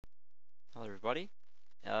Hello everybody.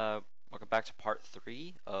 Welcome back to part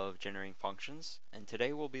 3 of generating functions, and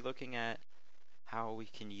today we'll be looking at how we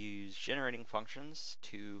can use generating functions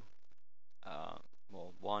to,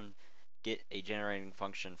 one, get a generating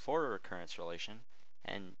function for a recurrence relation,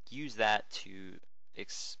 and use that to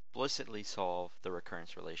explicitly solve the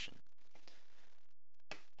recurrence relation.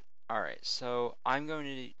 Alright, so I'm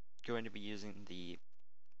going to be using the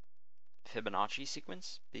Fibonacci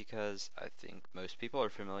sequence because I think most people are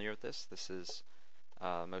familiar with this. This is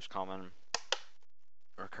most common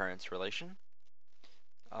recurrence relation.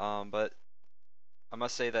 But I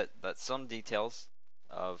must say that some details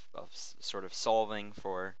of sort of solving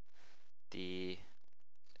for the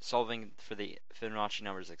Fibonacci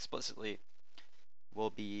numbers explicitly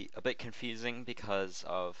will be a bit confusing because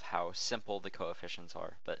of how simple the coefficients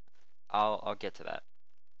are, but I'll get to that.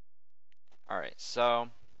 Alright, so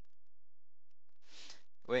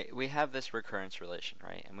we have this recurrence relation,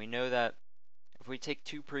 right? And we know that if we take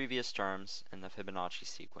two previous terms in the Fibonacci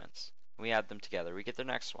sequence, we add them together, we get the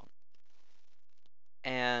next one.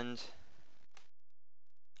 And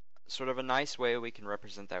sort of a nice way we can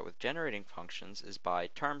represent that with generating functions is by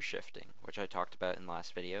term shifting, which I talked about in the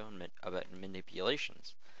last video about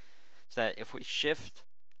manipulations. So that if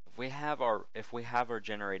we have our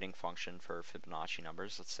generating function for Fibonacci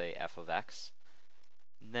numbers, let's say f of x,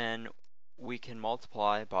 then we can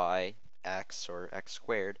multiply by x or x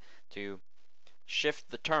squared to shift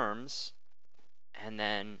the terms, and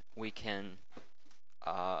then we can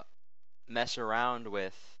mess around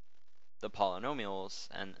with the polynomials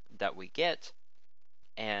and that we get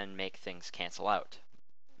and make things cancel out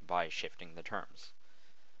by shifting the terms.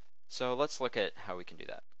 So let's look at how we can do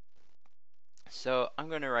that. So I'm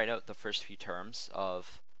going to write out the first few terms of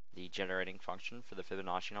the generating function for the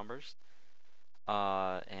Fibonacci numbers.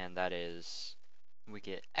 And that is, we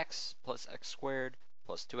get x plus x squared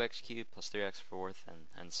plus 2x cubed plus 3x fourth,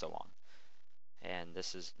 and so on. And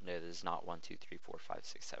this is not 1, 2, 3, 4, 5,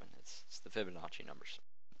 6, 7. It's the Fibonacci numbers.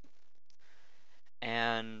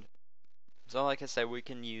 And so like I said, we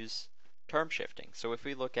can use term shifting. So if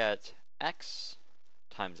we look at x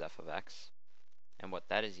times f of x and what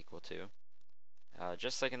that is equal to,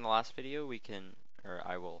 just like in the last video,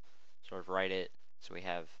 I will sort of write it so we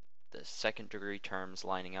have the second degree terms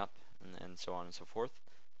lining up and so on and so forth.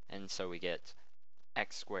 And so we get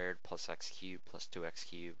x squared plus x cubed plus 2x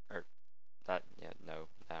cubed, or that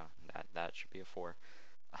should be a 4.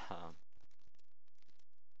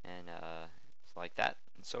 And like that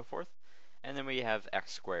and so forth. And then we have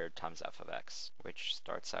x squared times f of x, which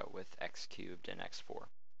starts out with x cubed and x4.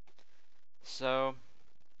 So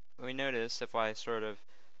we notice if I sort of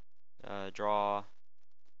draw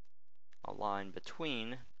a line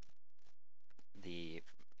between the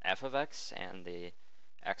f of x and the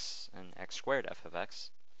x and x squared f of x,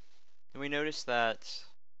 we notice that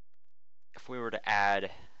if we were to add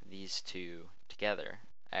these two together,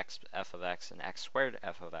 x f of x and x squared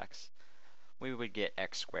f of x, we would get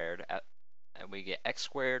x squared, and we get x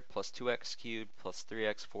squared plus 2x cubed plus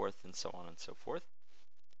 3x fourth, and so on and so forth.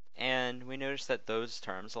 And we notice that those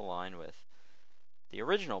terms align with the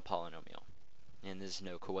original polynomial. And this is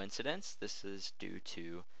no coincidence. This is due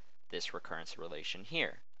to this recurrence relation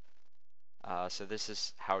here. So this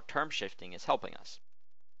is how term shifting is helping us.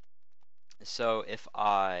 So if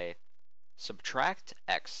I subtract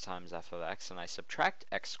x times f of x and I subtract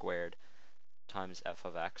x squared times f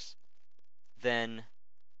of x, then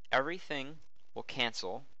everything will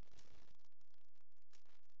cancel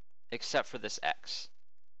except for this x.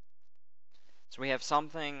 So we have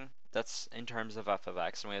something that's in terms of f of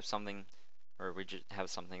x, and we have something, or we just have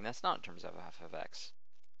something that's not in terms of f of x.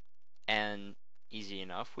 And easy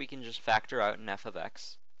enough, we can just factor out an f of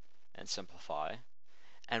x and simplify.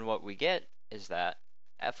 And what we get is that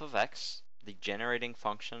f of x, the generating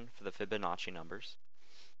function for the Fibonacci numbers,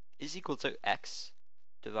 is equal to x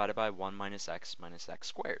divided by 1 minus x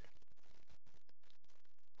squared.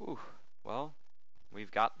 Whew, well,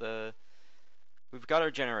 we've got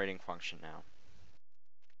our generating function now.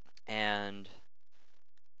 And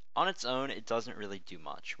on its own, it doesn't really do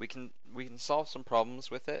much. We can solve some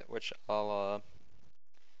problems with it, which I'll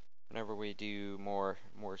whenever we do more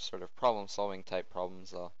sort of problem solving type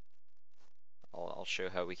problems, I'll show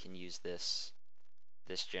how we can use this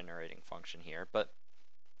generating function here. But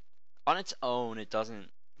on its own, it doesn't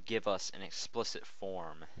give us an explicit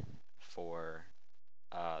form for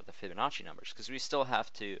the Fibonacci numbers, because we still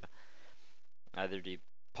have to either do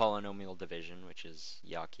polynomial division, which is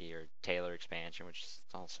yucky, or Taylor expansion, which is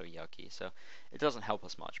also yucky. So it doesn't help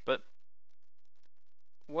us much. But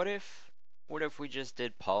what if we just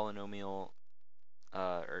did polynomial,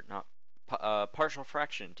 or not partial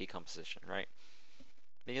fraction decomposition, right?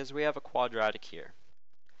 Because we have a quadratic here.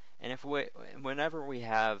 And whenever we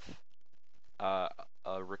have uh,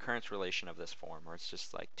 a recurrence relation of this form, where it's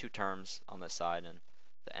just like two terms on this side and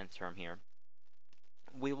the nth term here,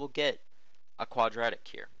 we will get a quadratic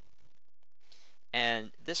here.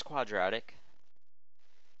 And this quadratic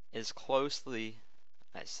is closely,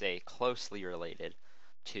 I say closely related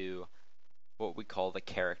to what we call the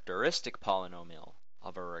characteristic polynomial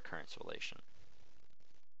of a recurrence relation.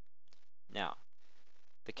 Now,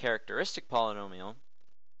 the characteristic polynomial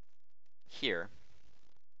here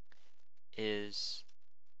is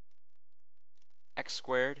x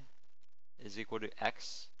squared is equal to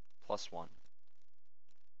x plus 1,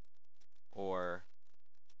 or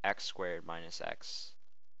x squared minus x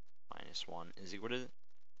minus 1 is equal to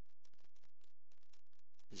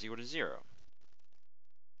 0.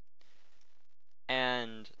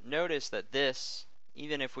 And notice that this,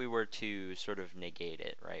 even if we were to sort of negate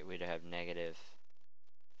it, right, we'd have negative,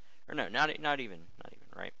 or no, not even,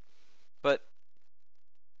 right? But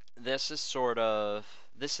this is sort of,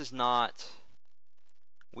 this is not,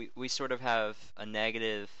 we sort of have a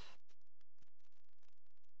negative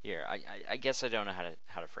here. I guess I don't know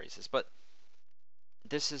how to phrase this, but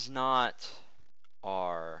this is not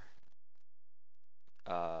our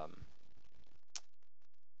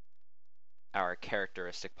our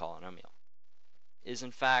characteristic polynomial. Is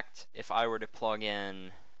in fact, if I were to plug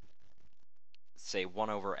in, say, 1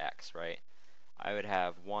 over x, right? I would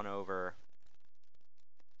have 1 over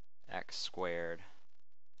x squared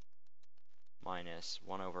minus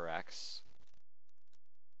 1 over x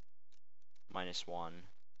minus 1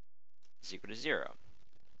 is equal to 0.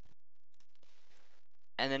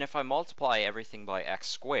 And then if I multiply everything by x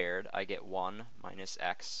squared, I get 1 minus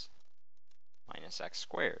x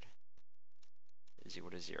squared is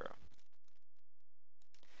equal to 0.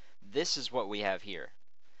 This is what we have here.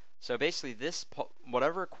 So basically, this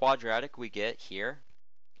whatever quadratic we get here,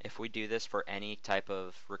 if we do this for any type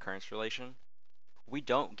of recurrence relation, we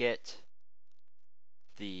don't get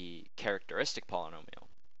the characteristic polynomial.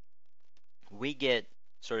 We get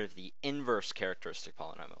sort of the inverse characteristic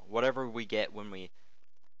polynomial. Whatever we get when we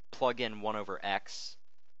plug in 1 over x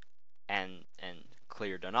and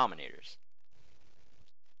clear denominators.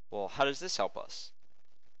 Well, how does this help us?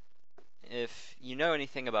 If you know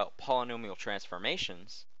anything about polynomial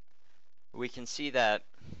transformations, we can see that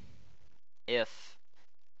if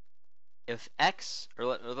x, or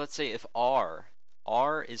let's say if r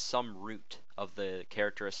is some root of the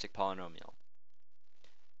characteristic polynomial,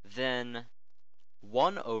 then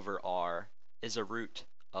 1 over r is a root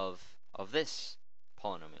of this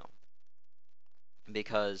polynomial,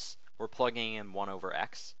 because we're plugging in 1 over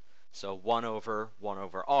x, so 1 over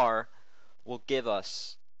r will give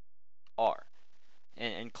us r.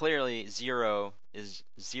 And clearly 0 is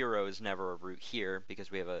never a root here, because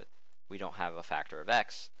we don't have a factor of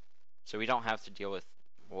x, so we don't have to deal with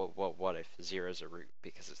what if 0 is a root,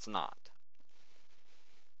 because it's not.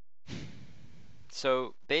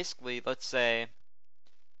 So basically, let's say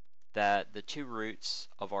that the two roots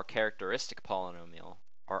of our characteristic polynomial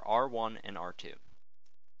are r1 and r2,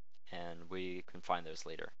 and we can find those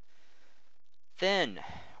later. Then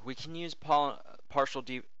we can use partial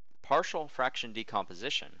fraction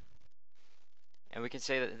decomposition, and we can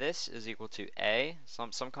say that this is equal to a,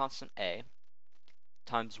 some constant a,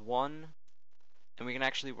 times 1, and we can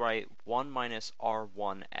actually write 1 minus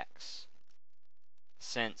r1x,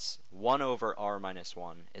 since 1 over r minus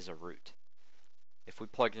 1 is a root. If we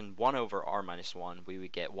plugged in 1 over r minus 1, we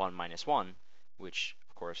would get 1 minus 1, which,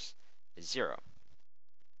 of course, is 0.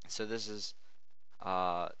 So this is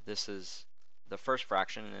the first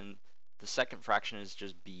fraction, and the second fraction is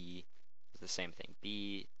just b, the same thing,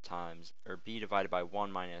 b divided by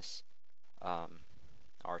 1 minus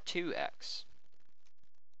r2x.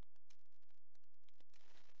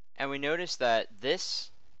 And we notice that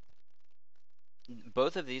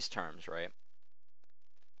both of these terms, right?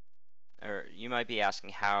 Or you might be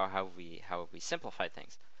asking how have we simplified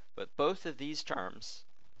things, but both of these terms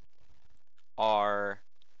are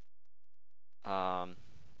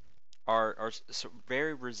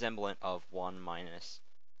very resemblant of 1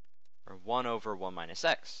 over 1 minus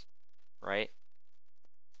x, right?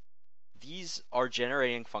 These are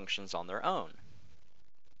generating functions on their own.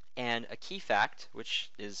 And a key fact,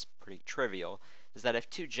 which is pretty trivial, is that if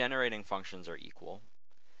two generating functions are equal,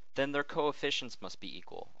 then their coefficients must be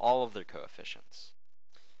equal, all of their coefficients.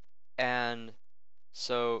 And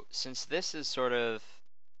so since this is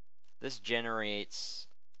this generates,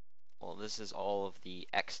 well, this is all of the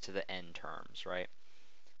x to the n terms, right?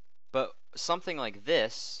 But something like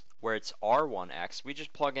this where it's r1x, we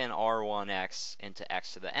just plug in r1x into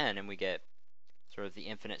x to the n, and we get sort of the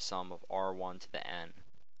infinite sum of r1 to the n,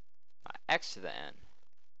 x to the n.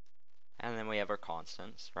 And then we have our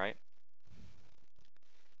constants, right?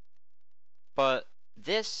 But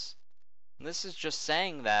this is just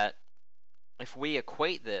saying that if we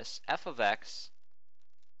equate this, f of x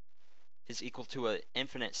is equal to an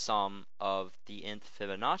infinite sum of the nth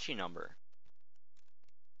Fibonacci number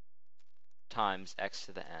times x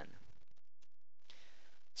to the n.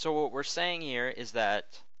 So what we're saying here is that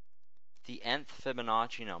the nth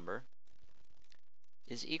Fibonacci number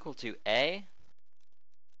is equal to a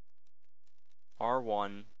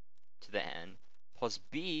r1 to the n plus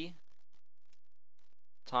b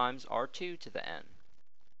times r2 to the n.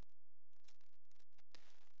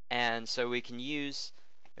 And so we can use,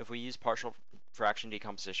 if we use partial fraction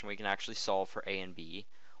decomposition, we can actually solve for a and b,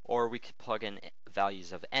 or we could plug in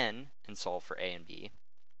values of n and solve for a and b.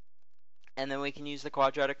 And then we can use the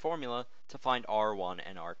quadratic formula to find r1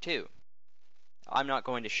 and r2. I'm not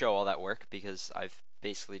going to show all that work because I've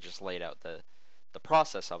basically just laid out the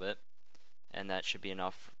process of it, and that should be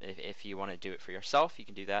enough. If you want to do it for yourself, you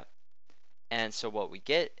can do that. And so what we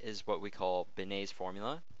get is what we call Binet's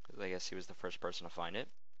formula, because I guess he was the first person to find it,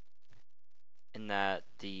 in that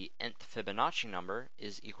the nth Fibonacci number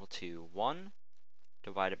is equal to 1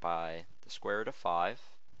 divided by the square root of 5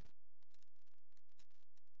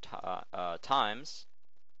 times,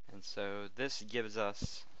 and so this gives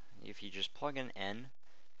us, if you just plug in n,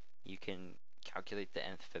 you can calculate the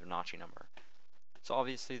nth Fibonacci number. So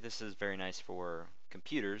obviously this is very nice for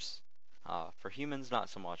computers. For humans, not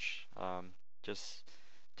so much. Just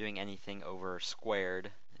doing anything over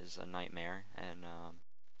squared is a nightmare, and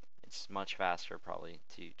it's much faster probably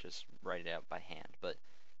to just write it out by hand. But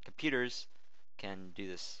computers can do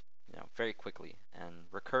this, very quickly, and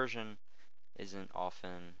recursion isn't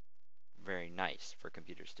often very nice for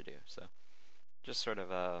computers to do. So just sort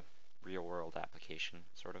of a real-world application,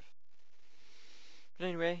 sort of. But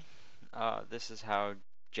anyway, this is how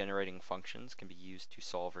generating functions can be used to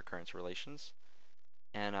solve recurrence relations.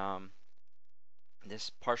 And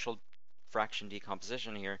this partial fraction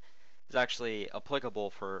decomposition here is actually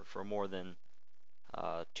applicable for more than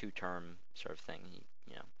two-term sort of thing.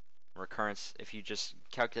 Recurrence, if you just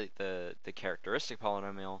calculate the characteristic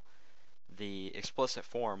polynomial, the explicit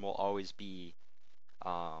form will always be,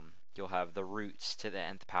 you'll have the roots to the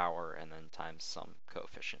nth power and then times some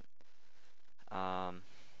coefficient.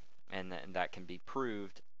 And that can be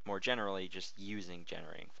proved more generally just using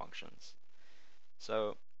generating functions.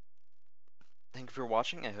 So thank you for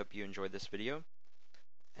watching. I hope you enjoyed this video,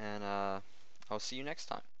 and I'll see you next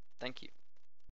time. Thank you.